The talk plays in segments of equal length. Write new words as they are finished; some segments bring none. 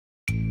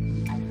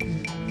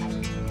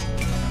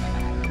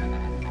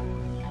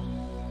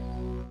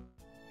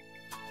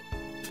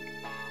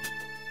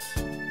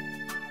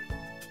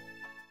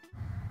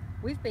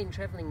We've been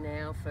travelling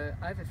now for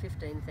over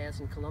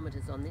 15,000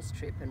 kilometres on this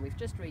trip, and we've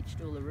just reached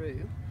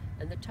Uluru,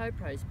 and the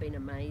TowPro's been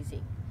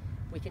amazing.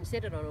 We can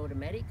set it on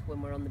automatic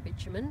when we're on the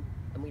bitumen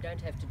and we don't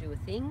have to do a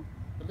thing.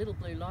 The little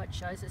blue light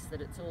shows us that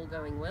it's all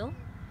going well.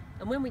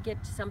 And when we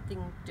get to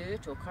something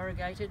dirt or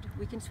corrugated,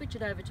 we can switch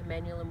it over to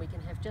manual and we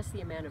can have just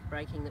the amount of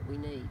braking that we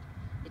need.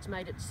 It's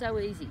made it so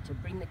easy to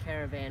bring the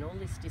caravan all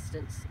this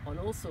distance on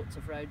all sorts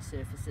of road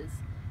surfaces,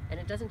 and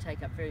it doesn't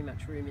take up very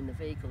much room in the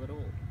vehicle at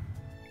all.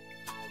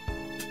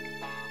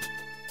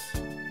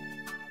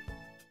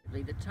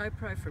 The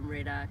TowPro from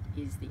REDARC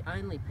is the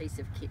only piece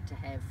of kit to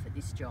have for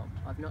this job.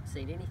 I've not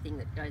seen anything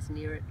that goes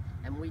near it,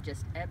 and we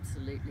just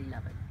absolutely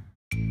love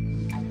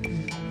it.